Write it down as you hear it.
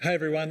Hey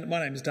everyone,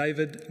 my name's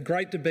David.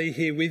 Great to be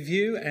here with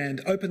you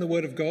and open the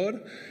Word of God.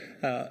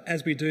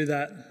 As we do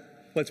that,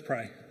 let's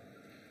pray.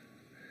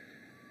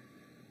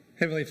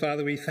 Heavenly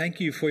Father, we thank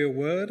you for your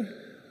Word.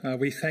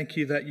 We thank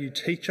you that you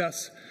teach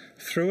us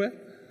through it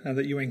and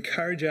that you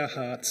encourage our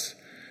hearts.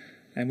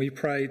 And we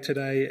pray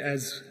today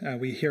as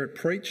we hear it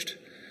preached,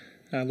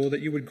 Lord,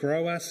 that you would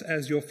grow us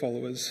as your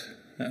followers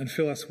and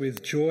fill us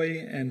with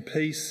joy and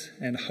peace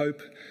and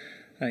hope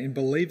in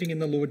believing in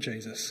the Lord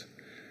Jesus.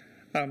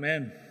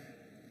 Amen.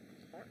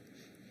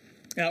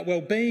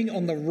 Well, being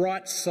on the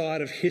right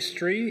side of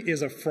history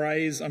is a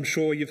phrase I'm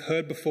sure you've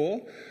heard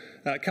before.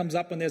 It comes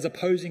up when there's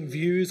opposing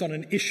views on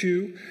an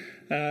issue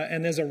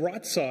and there's a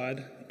right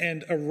side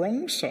and a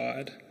wrong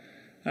side,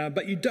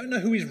 but you don't know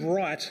who is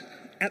right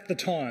at the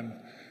time,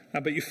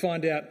 but you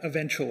find out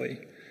eventually.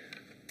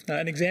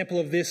 An example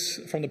of this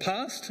from the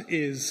past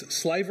is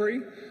slavery.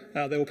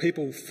 There were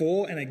people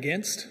for and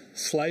against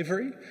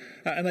slavery,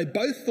 and they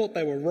both thought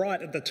they were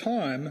right at the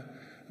time,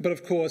 but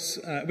of course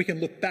we can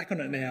look back on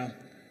it now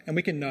and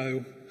we can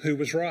know who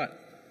was right.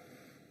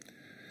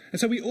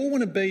 And so we all want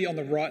to be on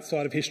the right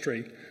side of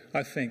history,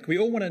 I think. We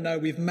all want to know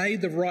we've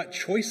made the right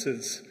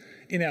choices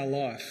in our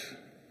life.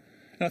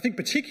 And I think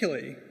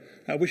particularly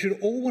we should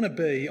all want to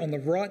be on the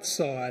right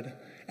side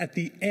at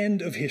the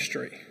end of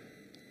history,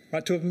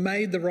 right? To have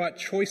made the right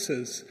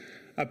choices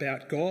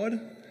about God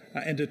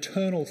and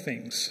eternal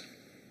things.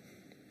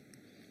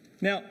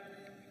 Now,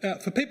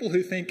 for people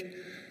who think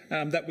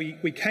that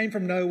we came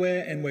from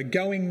nowhere and we're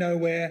going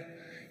nowhere,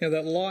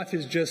 that life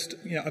is just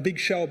a big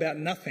show about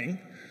nothing,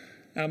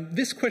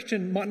 this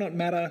question might not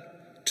matter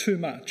too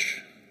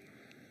much.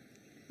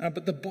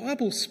 But the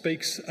Bible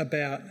speaks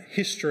about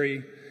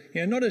history,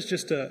 not as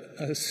just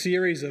a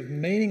series of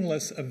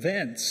meaningless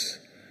events,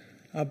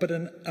 but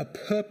a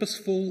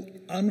purposeful,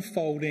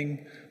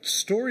 unfolding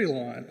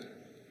storyline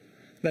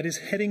that is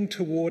heading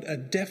toward a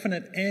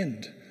definite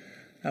end,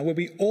 where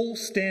we all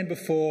stand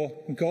before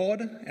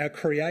God, our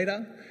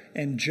Creator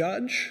and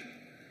Judge,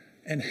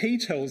 and He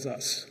tells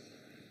us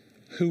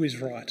who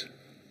is right.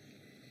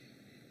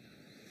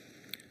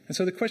 And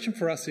so the question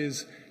for us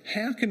is,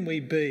 how can we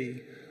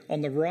be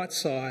on the right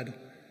side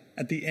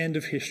at the end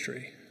of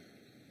history?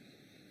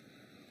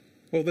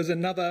 Well, there's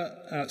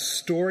another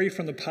story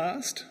from the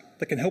past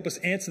that can help us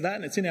answer that,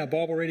 and it's in our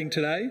Bible reading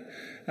today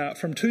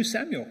from 2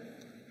 Samuel.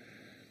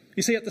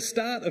 You see, at the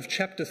start of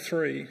chapter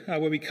 3,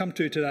 where we come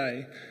to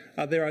today,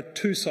 there are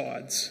two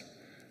sides.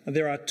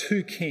 There are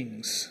two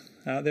kings.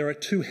 There are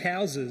two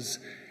houses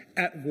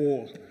at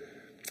war.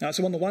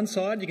 So on the one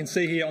side, you can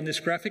see here on this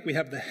graphic, we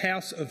have the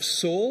house of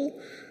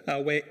Saul,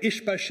 where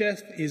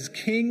Ishbosheth is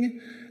king,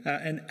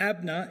 and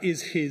Abner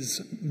is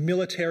his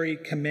military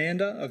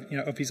commander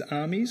of his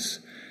armies.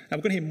 We're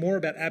going to hear more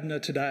about Abner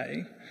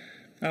today.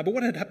 But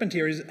what had happened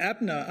here is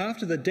Abner,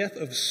 after the death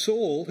of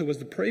Saul, who was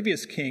the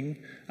previous king,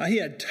 he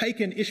had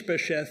taken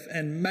Ishbosheth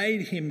and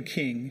made him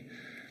king.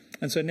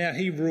 And so now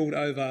he ruled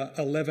over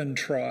 11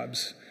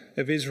 tribes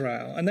of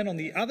Israel. And then on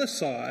the other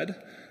side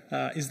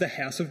is the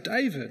house of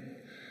David.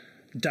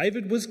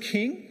 David was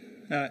king.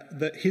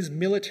 His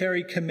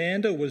military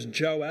commander was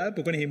Joab.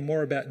 We're going to hear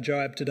more about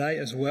Joab today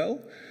as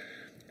well.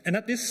 And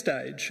at this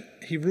stage,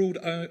 he ruled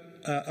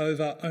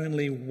over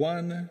only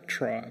one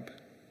tribe.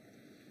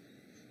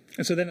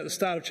 And so then at the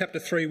start of chapter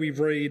 3, we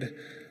read,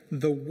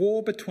 "The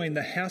war between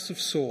the house of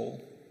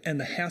Saul and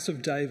the house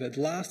of David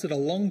lasted a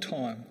long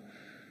time.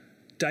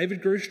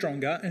 David grew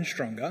stronger and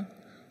stronger,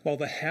 while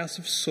the house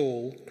of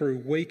Saul grew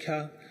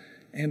weaker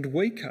and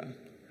weaker."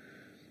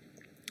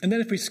 And then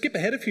if we skip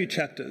ahead a few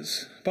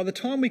chapters, by the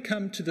time we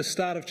come to the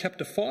start of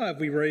chapter 5,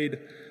 we read,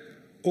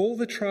 "All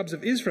the tribes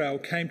of Israel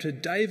came to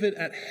David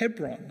at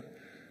Hebron.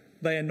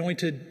 They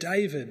anointed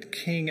David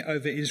king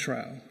over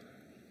Israel."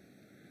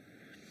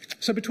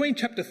 So between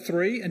chapter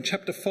 3 and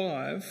chapter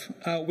 5,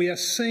 we are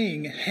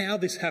seeing how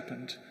this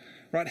happened,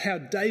 right? How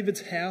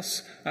David's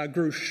house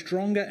grew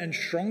stronger and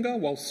stronger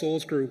while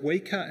Saul's grew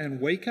weaker and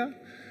weaker,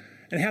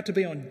 and how to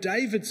be on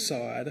David's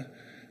side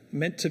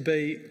meant to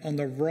be on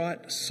the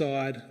right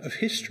side of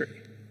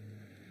history.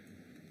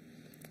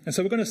 And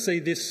so we're going to see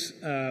this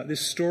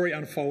story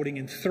unfolding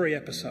in 3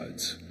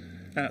 episodes.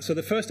 So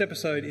the first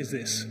episode is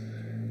this.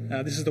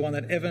 This is the one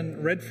that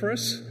Evan read for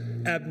us,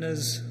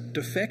 Abner's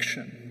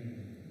defection.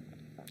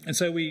 And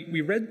so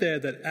we read there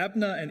that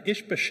Abner and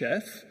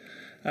Ishbosheth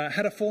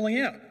had a falling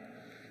out.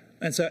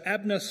 And so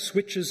Abner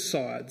switches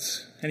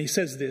sides and he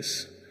says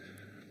this.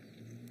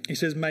 He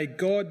says, "May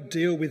God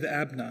deal with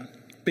Abner,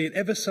 be it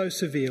ever so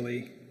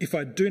severely, if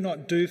I do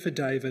not do for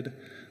David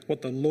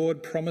what the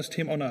Lord promised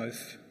him on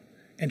oath,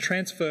 and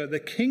transfer the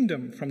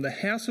kingdom from the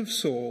house of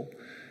Saul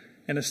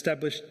and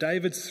establish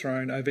David's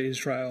throne over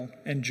Israel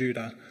and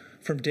Judah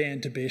from Dan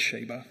to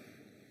Beersheba."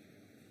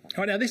 All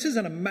right, now this is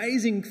an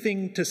amazing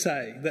thing to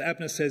say that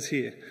Abner says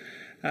here.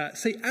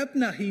 See,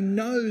 Abner, he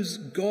knows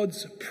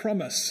God's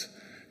promise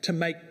to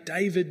make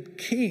David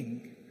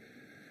king.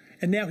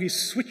 And now he's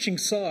switching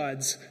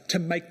sides to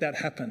make that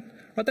happen.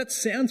 Right, that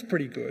sounds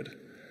pretty good.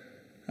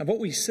 And what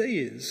we see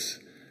is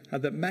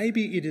that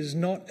maybe it is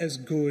not as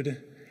good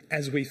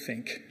as we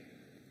think.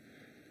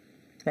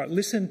 Right,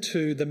 listen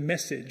to the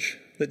message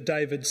that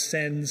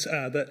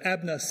that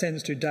Abner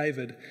sends to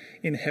David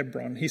in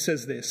Hebron. He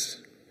says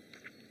this.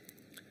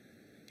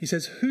 He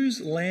says, "Whose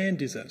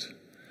land is it?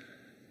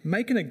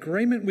 Make an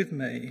agreement with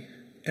me,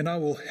 and I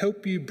will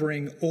help you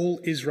bring all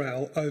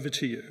Israel over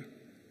to you."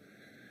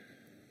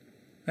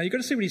 Now you've got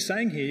to see what he's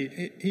saying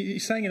here.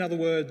 He's saying, in other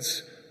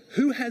words,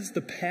 who has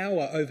the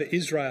power over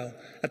Israel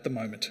at the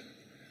moment?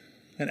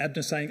 And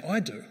Abner's saying, I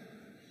do.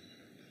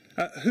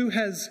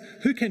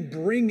 Who can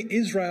bring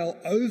Israel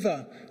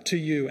over to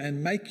you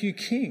and make you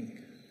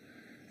king?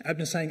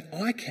 Abner's saying,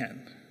 I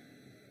can.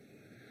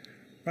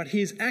 Right?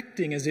 He is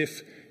acting as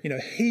if,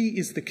 he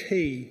is the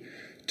key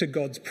to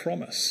God's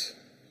promise.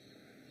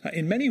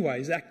 In many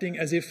ways, acting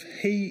as if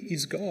he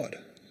is God.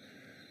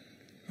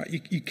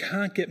 Right? You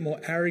can't get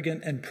more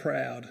arrogant and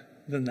proud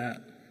than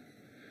that.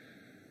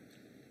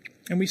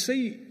 And we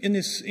see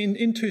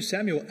in 2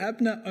 Samuel,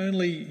 Abner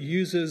only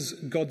uses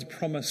God's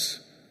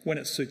promise when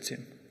it suits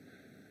him.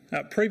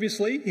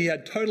 Previously, he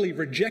had totally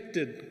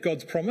rejected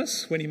God's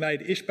promise when he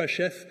made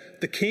Ishbosheth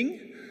the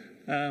king.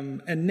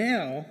 And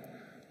now,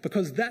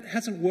 because that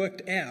hasn't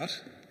worked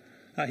out,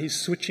 he's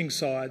switching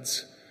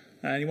sides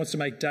and he wants to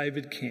make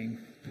David king,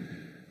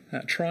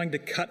 trying to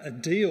cut a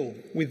deal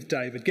with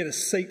David, get a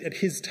seat at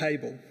his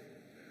table.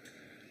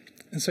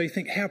 And so you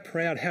think, how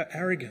proud, how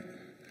arrogant.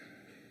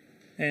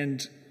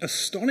 And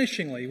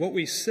astonishingly, what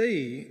we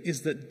see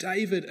is that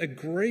David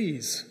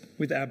agrees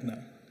with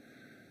Abner.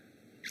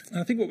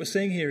 And I think what we're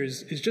seeing here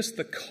is just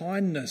the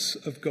kindness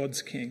of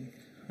God's king.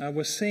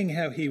 We're seeing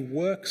how he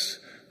works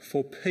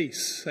for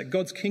peace. That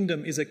God's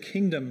kingdom is a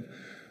kingdom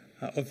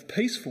of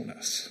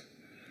peacefulness.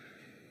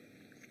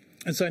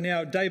 And so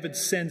now David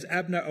sends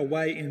Abner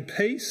away in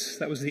peace.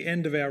 That was the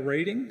end of our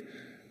reading.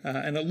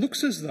 And it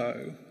looks as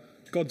though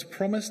God's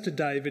promise to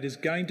David is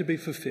going to be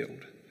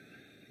fulfilled.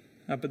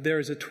 But there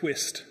is a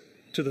twist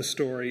to the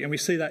story. And we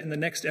see that in the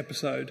next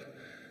episode,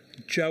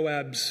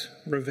 Joab's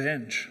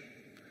revenge.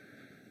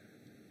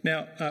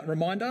 Now,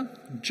 reminder,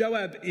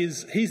 Joab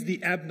he's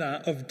the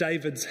Abner of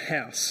David's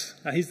house.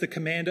 He's the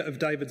commander of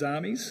David's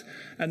armies.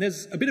 And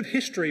there's a bit of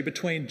history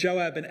between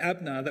Joab and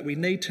Abner that we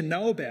need to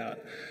know about.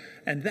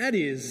 And that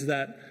is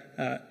that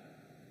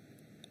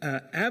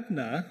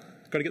Abner,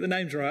 got to get the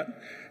names right,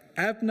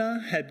 Abner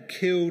had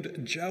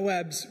killed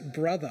Joab's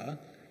brother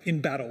in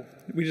battle.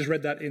 We just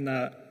read that in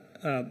the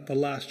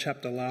last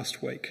chapter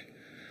last week.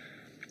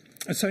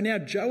 And so now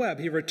Joab,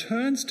 he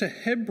returns to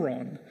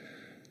Hebron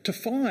to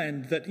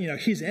find that,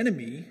 his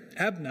enemy,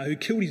 Abner, who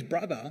killed his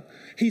brother,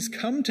 he's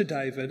come to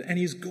David and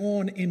he's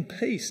gone in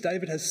peace.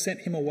 David has sent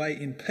him away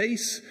in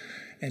peace,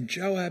 and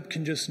Joab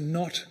can just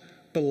not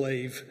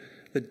believe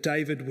that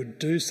David would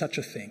do such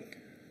a thing.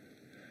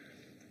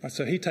 Right,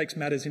 so he takes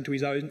matters into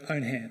his own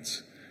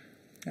hands.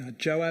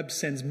 Joab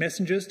sends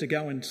messengers to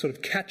go and sort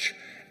of catch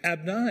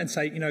Abner and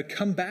say,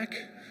 come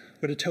back,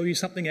 we're to tell you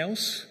something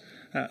else.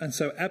 And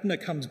so Abner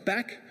comes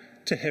back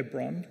to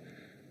Hebron,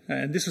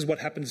 and this is what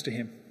happens to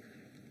him.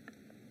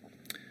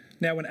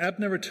 Now, when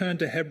Abner returned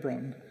to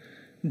Hebron,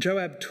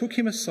 Joab took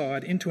him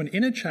aside into an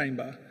inner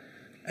chamber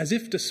as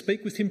if to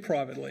speak with him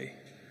privately.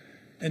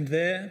 And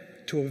there,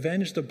 to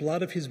avenge the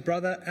blood of his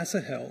brother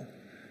Asahel,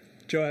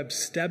 Joab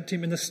stabbed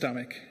him in the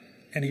stomach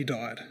and he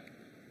died.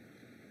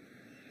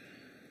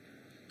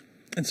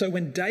 And so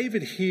when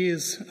David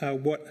hears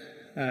what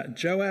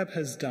Joab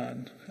has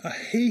done,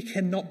 he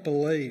cannot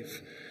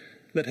believe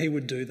that he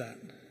would do that.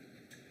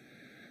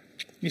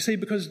 You see,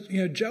 because,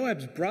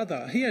 Joab's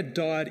brother, he had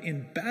died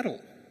in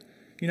battle.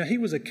 He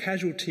was a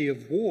casualty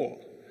of war.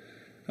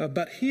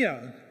 But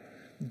here,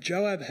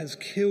 Joab has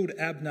killed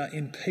Abner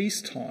in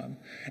peacetime.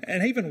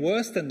 And even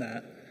worse than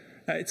that,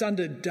 it's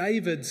under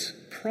David's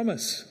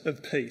promise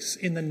of peace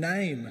in the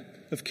name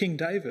of King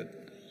David.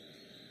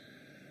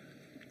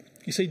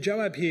 You see,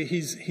 Joab here,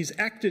 he's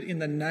acted in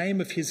the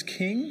name of his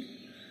king,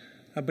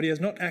 but he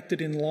has not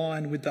acted in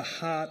line with the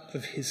heart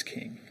of his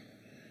king.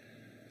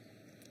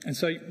 And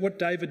so what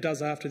David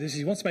does after this is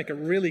he wants to make it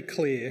really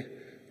clear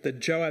that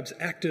Joab's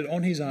acted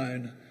on his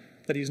own,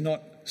 that he's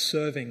not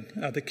serving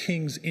the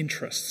king's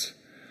interests.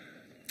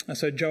 And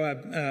so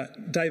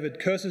David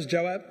curses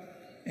Joab,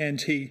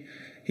 and he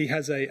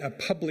has a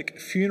public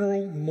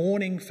funeral,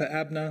 mourning for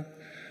Abner.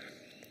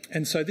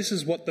 And so this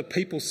is what the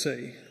people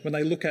see when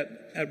they look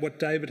at what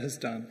David has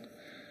done.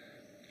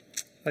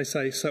 They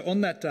say, so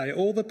on that day,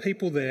 all the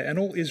people there and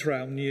all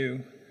Israel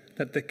knew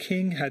that the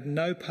king had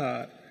no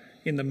part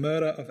in the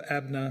murder of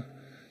Abner,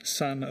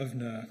 son of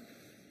Ner.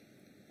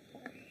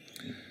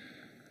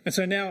 And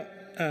so now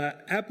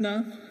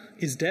Abner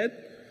is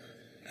dead.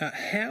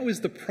 How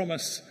is the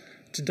promise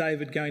to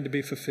David going to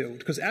be fulfilled?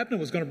 Because Abner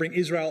was going to bring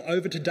Israel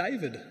over to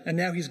David, and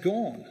now he's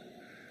gone.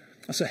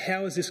 So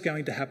how is this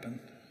going to happen?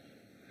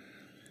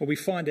 Well, we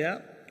find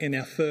out in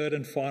our third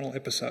and final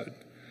episode.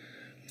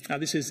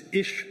 This is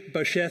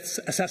Ishbosheth's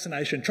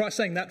assassination. Try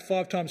saying that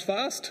 5 times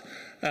fast.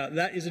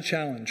 That is a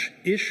challenge.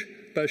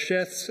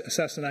 Ishbosheth's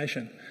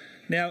assassination.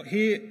 Now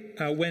here,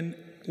 when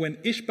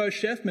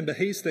Ishbosheth, remember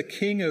he's the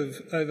king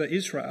over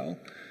Israel,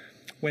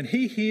 when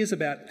he hears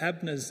about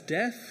Abner's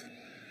death,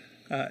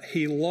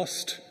 he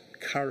lost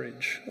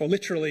courage, or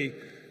literally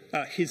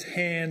his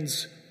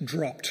hands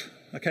dropped.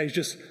 Okay,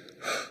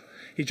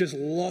 he's just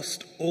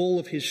lost all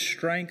of his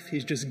strength.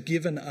 He's just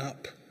given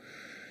up.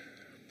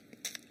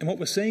 And what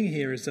we're seeing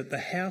here is that the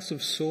house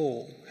of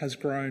Saul has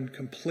grown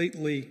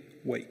completely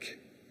weak.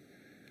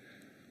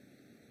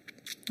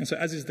 And so,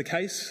 as is the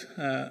case,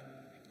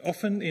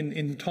 often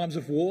in times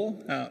of war,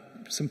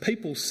 some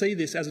people see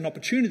this as an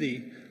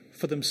opportunity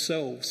for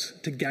themselves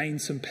to gain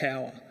some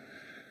power.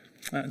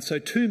 And so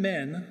two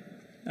men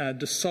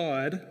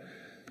decide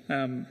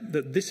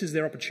that this is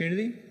their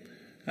opportunity.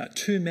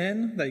 Two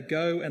men, they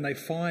go and they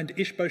find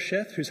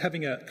Ishbosheth, who's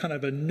having a kind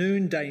of a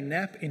noonday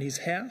nap in his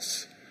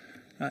house,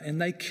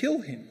 and they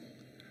kill him.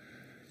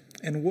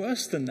 And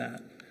worse than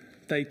that,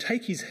 they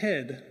take his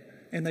head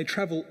and they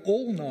travel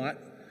all night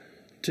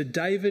to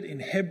David in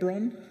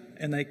Hebron,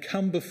 and they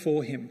come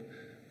before him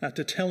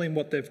to tell him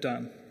what they've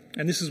done.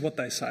 And this is what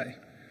they say.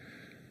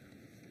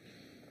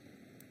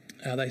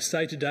 They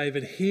say to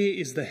David, "Here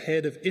is the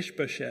head of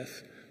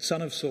Ishbosheth,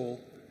 son of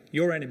Saul,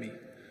 your enemy,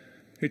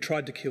 who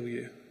tried to kill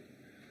you.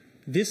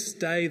 This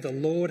day the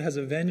Lord has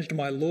avenged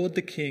my lord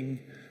the king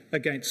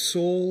against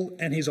Saul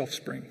and his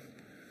offspring."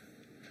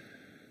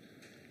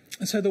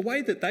 And so the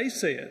way that they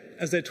see it,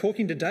 as they're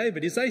talking to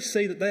David, is they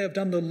see that they have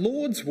done the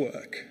Lord's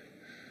work,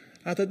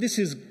 that this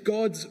is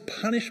God's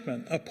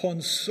punishment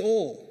upon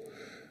Saul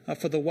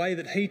for the way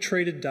that he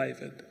treated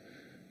David,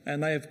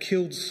 and they have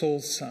killed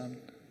Saul's son.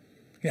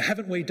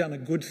 Haven't we done a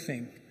good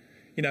thing?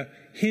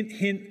 Hint,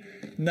 hint,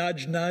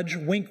 nudge, nudge,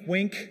 wink,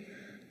 wink.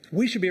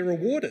 We should be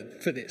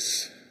rewarded for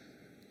this.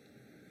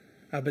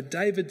 But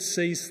David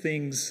sees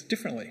things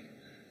differently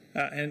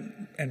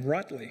and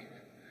rightly.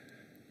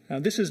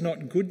 This is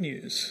not good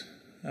news.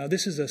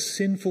 This is a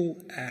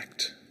sinful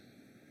act.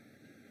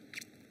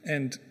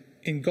 And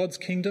in God's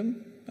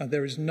kingdom,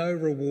 there is no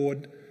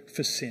reward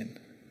for sin.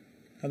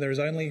 There is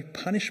only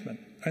punishment,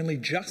 only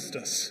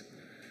justice.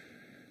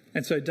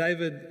 And so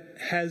David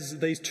has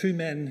these two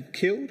men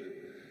killed,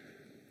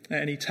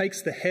 and he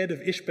takes the head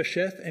of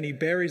Ishbosheth and he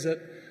buries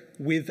it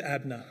with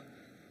Abner.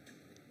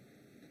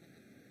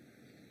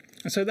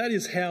 And so that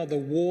is how the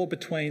war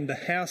between the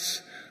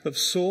house of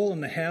Saul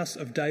and the house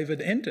of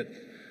David ended.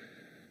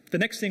 The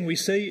next thing we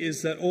see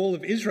is that all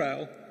of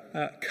Israel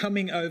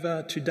coming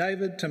over to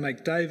David to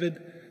make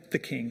David the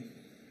king.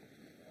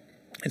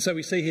 And so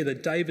we see here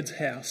that David's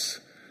house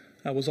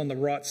was on the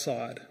right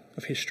side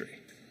of history.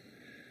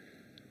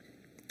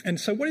 And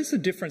so what is the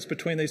difference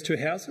between these two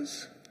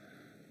houses?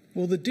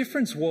 Well, the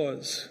difference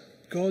was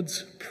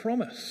God's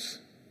promise.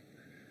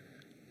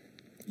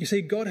 You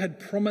see, God had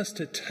promised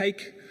to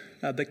take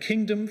the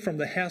kingdom from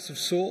the house of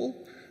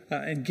Saul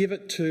and give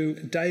it to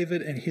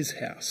David and his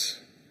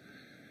house.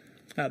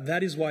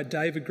 That is why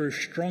David grew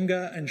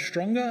stronger and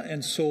stronger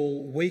and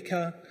Saul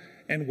weaker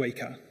and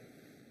weaker.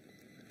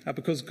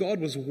 Because God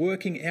was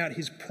working out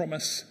his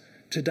promise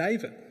to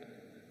David.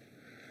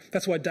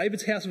 That's why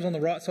David's house was on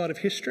the right side of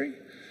history,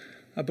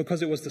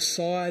 because it was the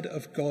side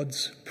of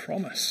God's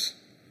promise.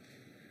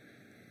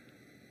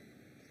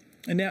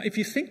 And now, if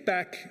you think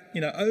back,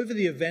 over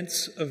the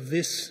events of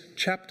this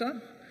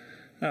chapter,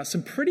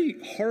 some pretty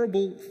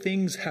horrible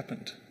things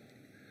happened.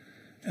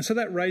 And so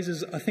that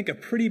raises, I think, a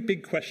pretty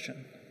big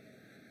question,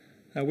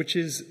 which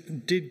is,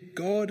 did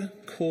God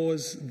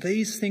cause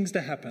these things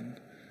to happen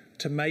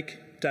to make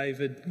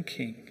David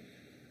king?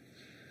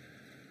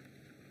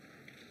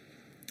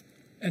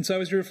 And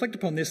so as we reflect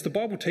upon this, the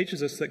Bible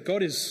teaches us that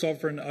God is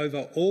sovereign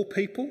over all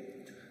people.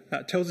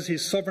 It tells us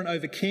he's sovereign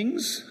over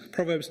kings.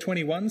 Proverbs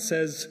 21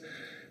 says,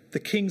 "The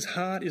king's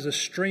heart is a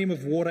stream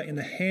of water in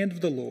the hand of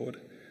the Lord.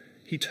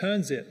 He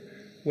turns it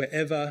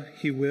wherever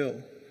he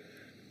will."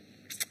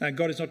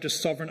 God is not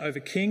just sovereign over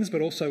kings,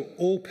 but also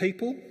all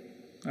people.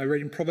 I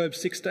read in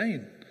Proverbs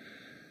 16,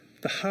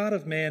 "The heart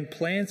of man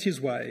plans his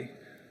way,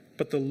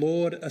 but the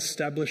Lord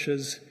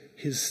establishes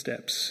his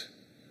steps."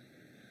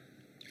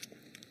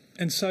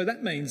 And so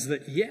that means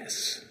that,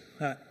 yes,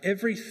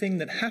 everything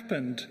that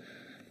happened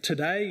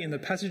today in the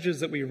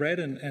passages that we read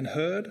and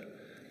heard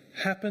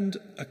happened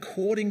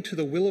according to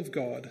the will of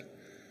God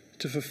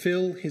to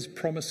fulfill his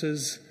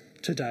promises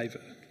to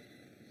David.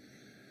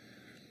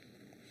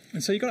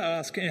 And so you've got to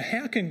ask,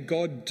 how can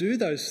God do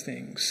those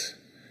things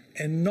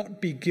and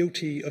not be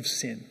guilty of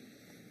sin?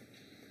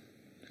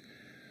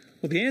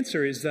 Well, the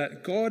answer is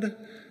that God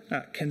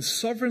can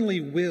sovereignly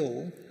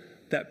will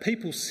that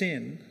people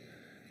sin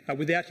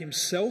without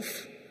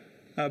himself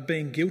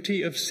being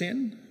guilty of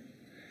sin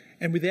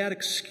and without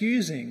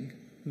excusing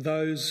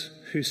those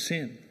who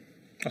sin.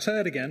 I'll say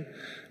that again.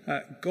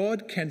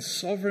 God can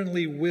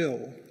sovereignly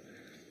will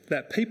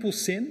that people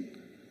sin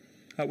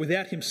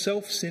without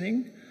himself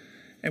sinning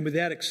and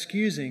without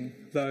excusing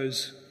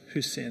those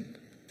who sin.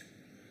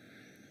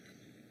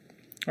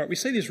 All right, we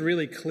see this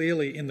really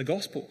clearly in the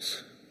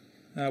Gospels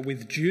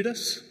with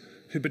Judas,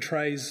 who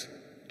betrays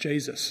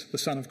Jesus, the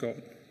Son of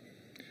God.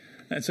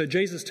 And so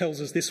Jesus tells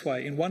us this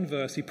way. In one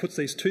verse, he puts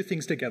these two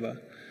things together.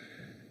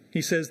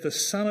 He says, "The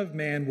Son of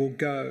Man will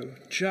go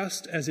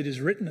just as it is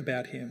written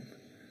about him,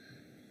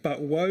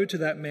 But woe to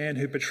that man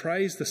who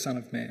betrays the Son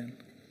of Man.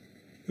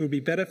 It would be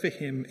better for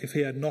him if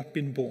he had not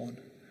been born."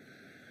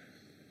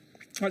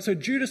 All right, so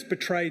Judas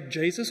betrayed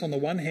Jesus. On the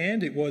one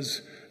hand, it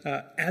was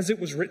as it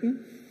was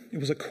written. It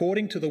was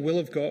according to the will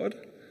of God.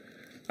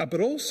 But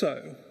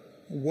also,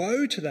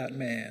 woe to that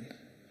man,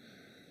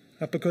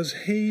 because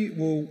he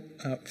will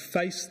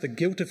face the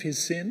guilt of his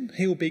sin.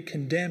 He will be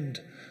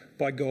condemned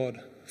by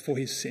God for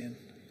his sin.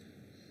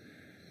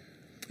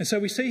 And so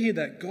we see here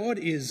that God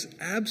is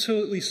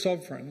absolutely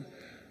sovereign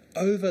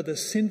over the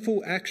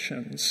sinful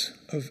actions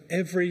of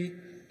every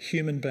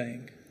human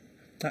being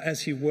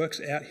as he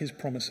works out his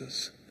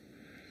promises.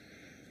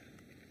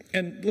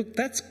 And look,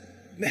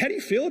 how do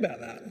you feel about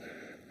that?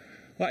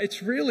 Like,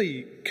 it's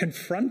really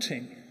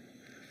confronting,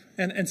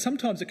 and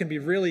sometimes it can be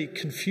really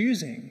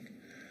confusing.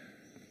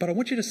 But I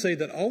want you to see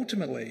that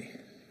ultimately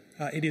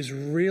it is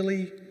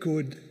really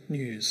good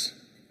news.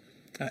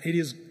 It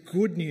is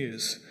good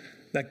news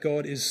that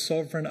God is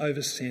sovereign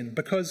over sin,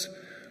 because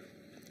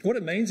what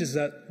it means is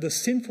that the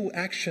sinful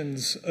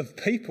actions of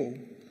people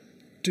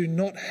do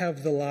not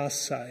have the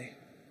last say,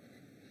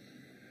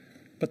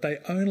 but they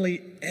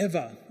only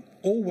ever,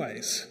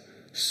 always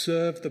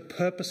serve the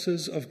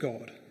purposes of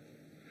God.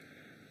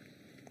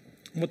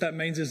 What that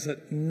means is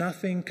that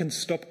nothing can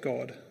stop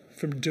God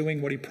from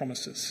doing what he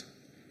promises.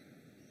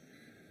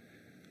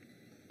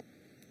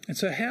 And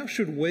so how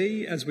should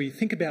we, as we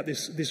think about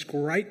this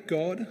great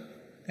God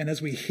and as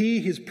we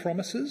hear his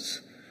promises,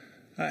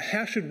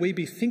 how should we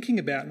be thinking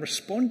about and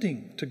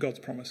responding to God's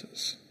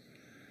promises?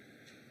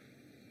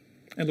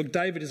 And look,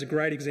 David is a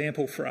great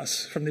example for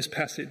us from this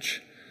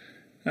passage,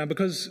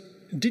 because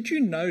did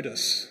you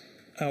notice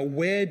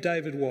where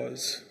David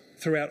was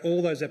throughout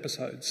all those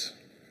episodes?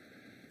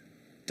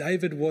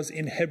 David was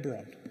in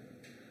Hebron.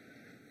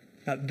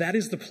 That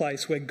is the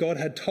place where God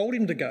had told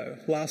him to go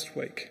last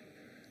week.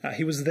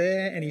 He was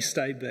there and he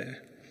stayed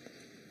there.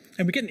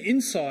 And we get an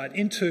insight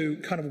into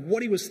kind of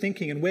what he was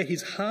thinking and where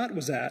his heart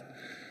was at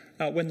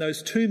when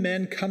those two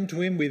men come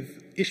to him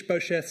with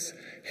Ishbosheth's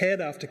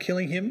head after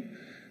killing him.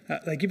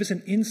 They give us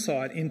an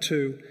insight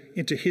into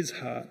his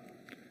heart.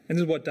 And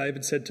this is what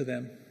David said to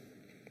them.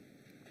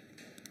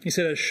 He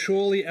said, "As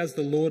surely as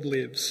the Lord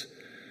lives,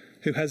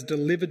 who has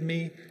delivered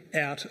me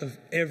out of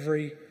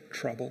every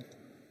trouble."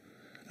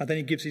 Then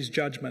he gives his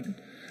judgment.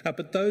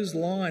 But those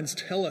lines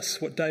tell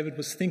us what David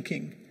was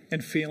thinking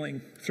and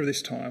feeling through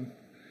this time.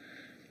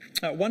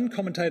 One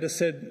commentator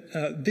said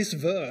this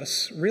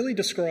verse really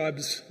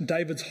describes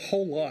David's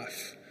whole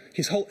life,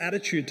 his whole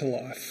attitude to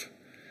life.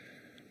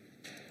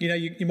 You know,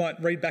 you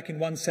might read back in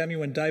 1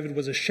 Samuel when David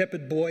was a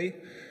shepherd boy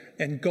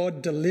and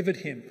God delivered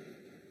him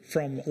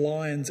from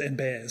lions and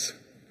bears.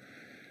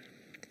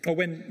 Or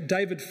when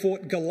David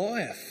fought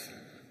Goliath,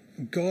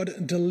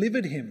 God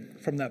delivered him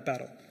from that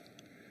battle.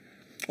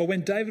 Or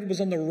when David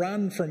was on the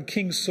run from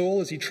King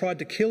Saul as he tried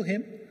to kill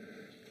him,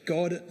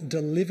 God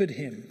delivered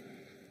him.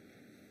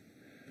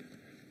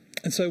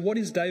 And so what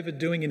is David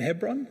doing in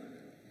Hebron?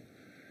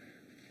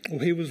 Well,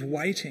 he was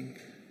waiting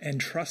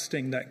and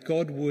trusting that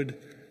God would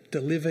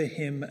deliver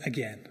him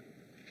again.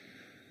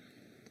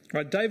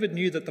 Right, David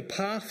knew that the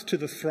path to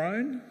the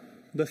throne,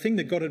 the thing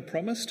that God had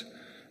promised,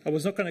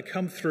 was not going to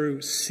come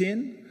through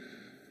sin.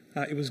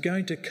 It was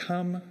going to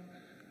come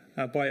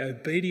by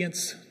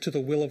obedience to the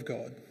will of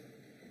God.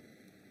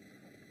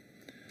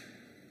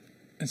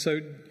 And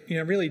so,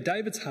 really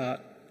David's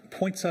heart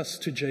points us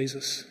to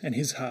Jesus and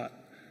his heart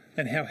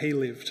and how he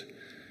lived.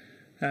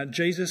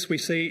 Jesus, we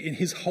see in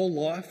his whole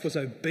life, was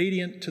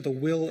obedient to the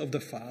will of the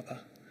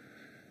Father,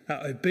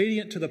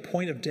 obedient to the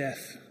point of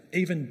death,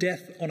 even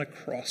death on a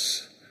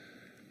cross.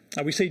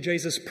 We see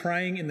Jesus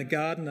praying in the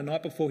garden the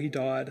night before he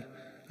died,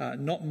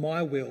 "Not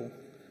my will,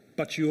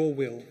 but your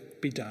will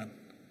be done."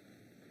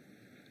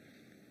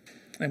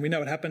 And we know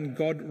what happened.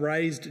 God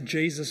raised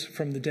Jesus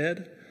from the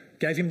dead,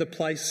 gave him the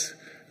place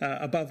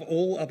above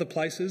all other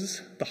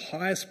places, the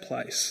highest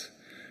place,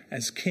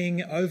 as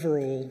King over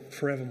all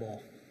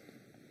forevermore.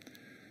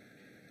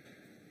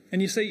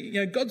 And you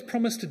see, God's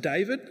promise to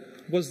David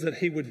was that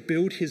he would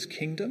build his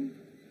kingdom,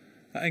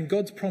 and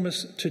God's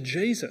promise to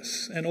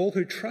Jesus and all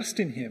who trust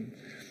in him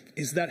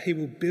is that he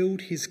will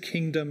build his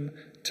kingdom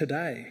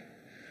today.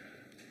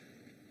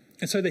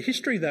 And so the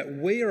history that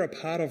we are a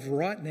part of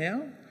right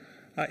now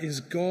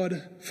is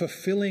God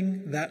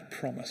fulfilling that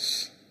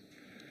promise.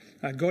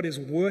 God is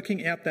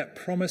working out that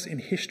promise in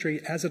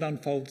history as it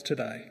unfolds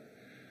today.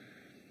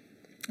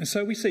 And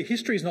so we see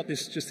history is not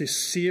just this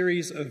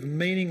series of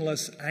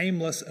meaningless,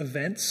 aimless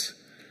events.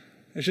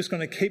 It's just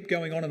going to keep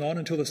going on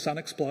until the sun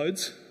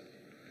explodes.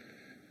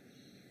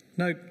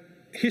 No,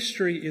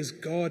 history is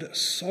God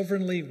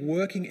sovereignly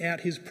working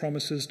out his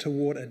promises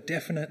toward a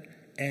definite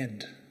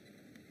end.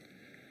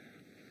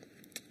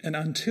 And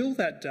until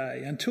that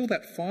day, until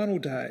that final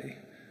day,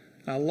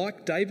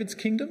 like David's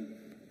kingdom,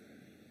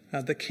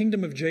 the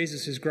kingdom of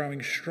Jesus is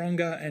growing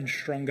stronger and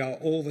stronger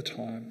all the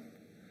time.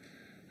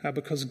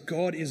 Because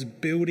God is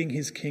building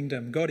his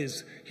kingdom.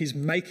 He's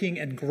making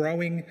and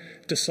growing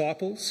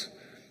disciples.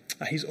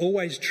 He's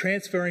always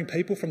transferring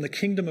people from the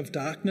kingdom of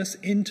darkness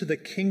into the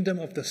kingdom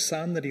of the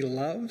Son that he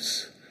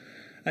loves.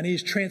 And he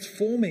is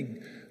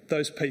transforming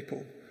those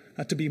people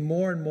to be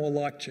more and more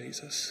like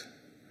Jesus.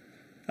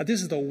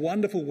 This is the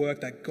wonderful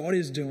work that God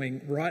is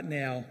doing right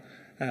now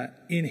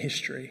in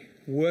history,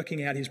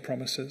 working out his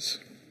promises.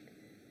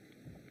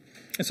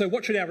 And so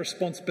what should our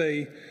response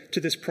be to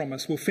this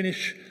promise? We'll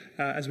finish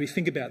as we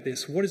think about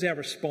this. What is our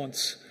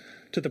response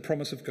to the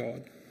promise of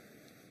God?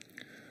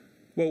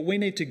 Well, we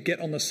need to get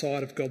on the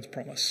side of God's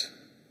promise,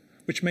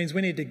 which means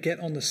we need to get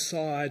on the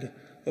side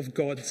of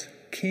God's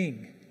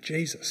King,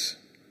 Jesus.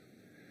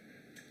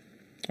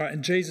 All right,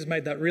 and Jesus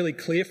made that really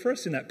clear for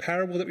us in that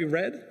parable that we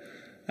read.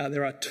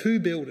 There are two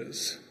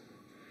builders.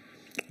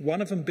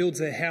 One of them builds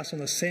their house on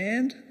the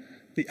sand,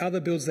 the other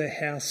builds their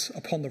house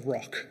upon the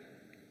rock.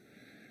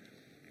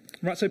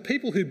 Right, so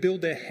people who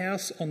build their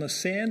house on the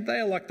sand, they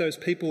are like those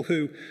people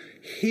who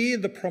hear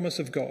the promise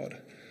of God.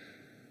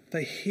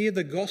 They hear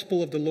the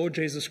gospel of the Lord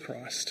Jesus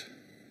Christ,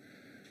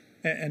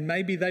 and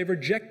maybe they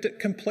reject it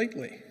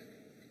completely.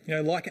 You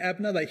know, like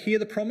Abner, they hear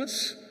the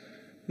promise,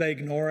 they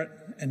ignore it,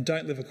 and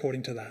don't live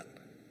according to that.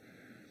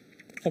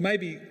 Or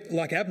maybe,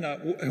 like Abner,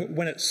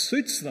 when it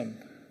suits them,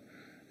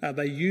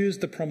 they use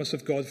the promise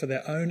of God for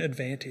their own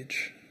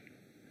advantage.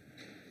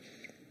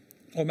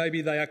 Or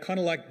maybe they are kind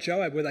of like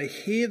Joab, where they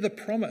hear the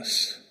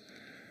promise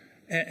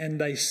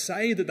and they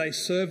say that they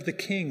serve the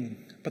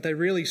king, but they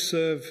really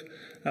serve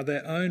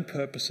their own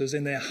purposes,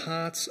 and their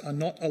hearts are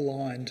not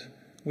aligned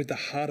with the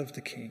heart of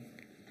the king.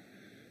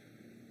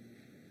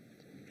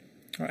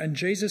 And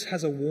Jesus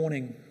has a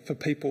warning for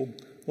people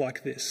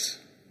like this.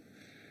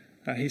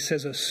 He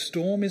says, a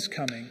storm is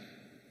coming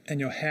and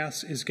your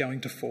house is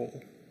going to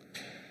fall.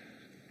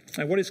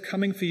 And what is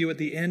coming for you at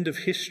the end of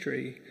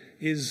history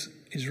is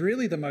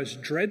really the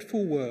most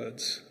dreadful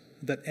words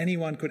that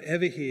anyone could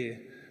ever hear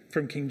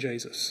from King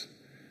Jesus.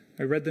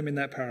 I read them in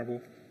that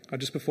parable,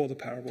 just before the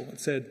parable. It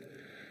said,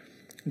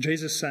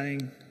 Jesus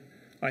saying,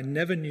 I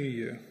never knew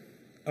you.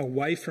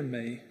 Away from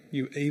me,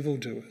 you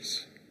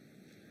evildoers.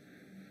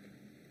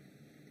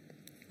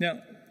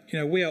 Now, you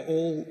know, we are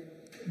all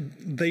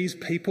these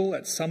people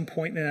at some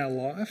point in our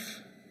life,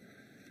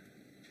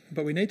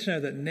 but we need to know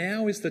that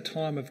now is the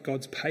time of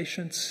God's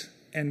patience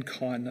and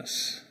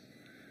kindness.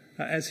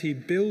 As he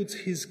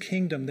builds his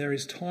kingdom, there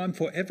is time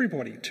for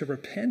everybody to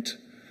repent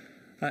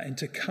and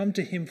to come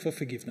to him for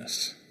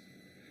forgiveness.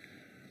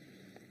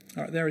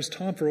 All right, there is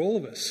time for all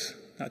of us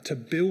to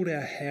build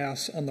our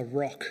house on the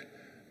rock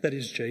that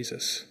is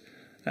Jesus,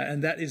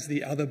 and that is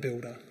the other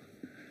builder.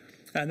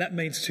 And that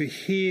means to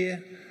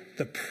hear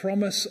the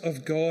promise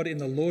of God in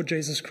the Lord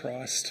Jesus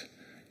Christ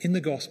in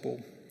the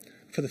gospel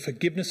for the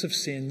forgiveness of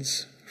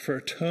sins, for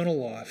eternal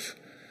life,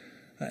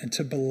 and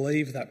to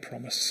believe that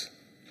promise.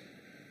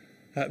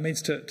 It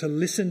means to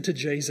listen to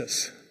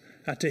Jesus,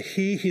 to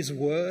hear his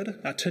word,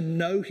 to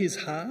know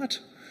his heart,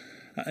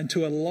 and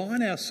to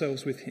align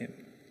ourselves with him,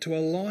 to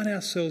align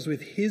ourselves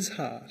with his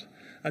heart,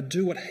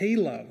 do what he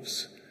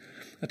loves,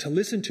 to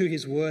listen to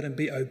his word and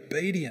be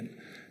obedient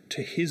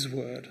to his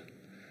word.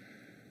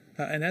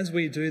 And as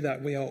we do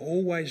that, we are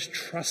always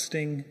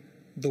trusting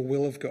the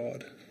will of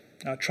God,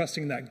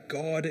 trusting that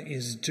God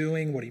is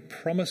doing what he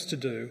promised to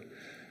do,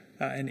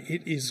 and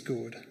it is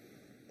good.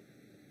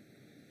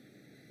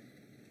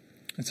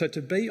 And so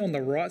to be on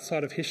the right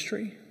side of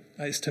history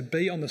is to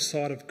be on the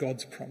side of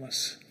God's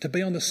promise, to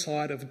be on the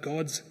side of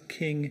God's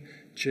King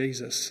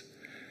Jesus.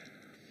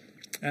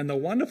 And the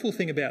wonderful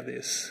thing about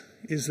this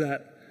is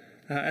that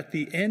at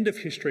the end of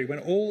history, when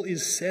all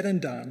is said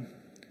and done,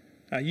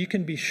 you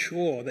can be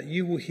sure that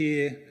you will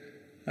hear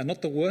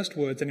not the worst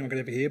words anyone could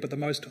ever hear, but the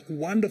most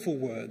wonderful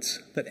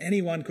words that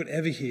anyone could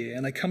ever hear.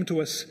 And they come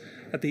to us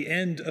at the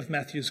end of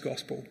Matthew's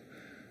Gospel,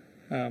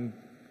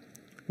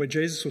 where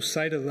Jesus will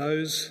say to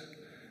those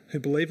who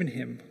believe in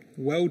him,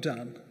 well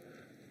done,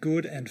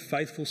 good and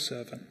faithful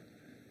servant.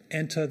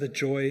 Enter the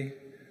joy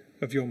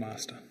of your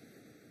master.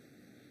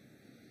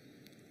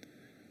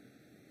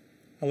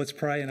 Let's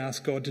pray and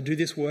ask God to do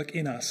this work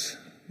in us,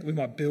 that we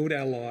might build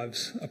our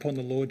lives upon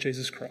the Lord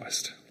Jesus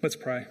Christ. Let's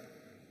pray.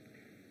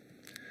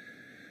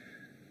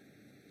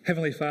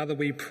 Heavenly Father,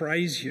 we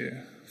praise you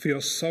for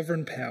your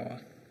sovereign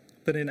power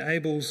that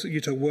enables you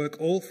to work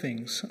all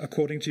things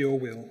according to your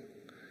will.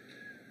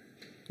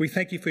 We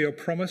thank you for your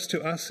promise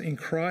to us in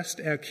Christ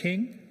our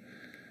King,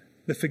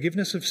 the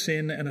forgiveness of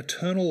sin and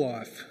eternal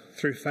life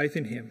through faith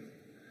in him,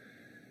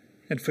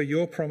 and for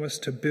your promise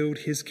to build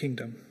his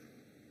kingdom.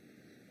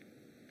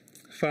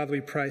 Father,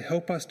 we pray,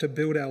 help us to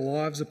build our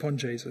lives upon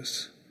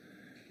Jesus,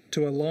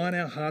 to align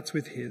our hearts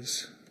with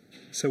his,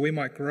 so we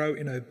might grow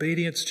in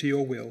obedience to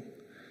your will,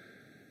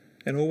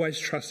 and always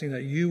trusting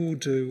that you will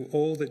do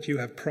all that you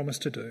have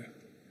promised to do.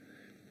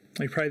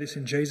 We pray this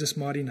in Jesus'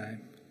 mighty name.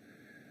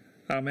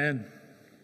 Amen.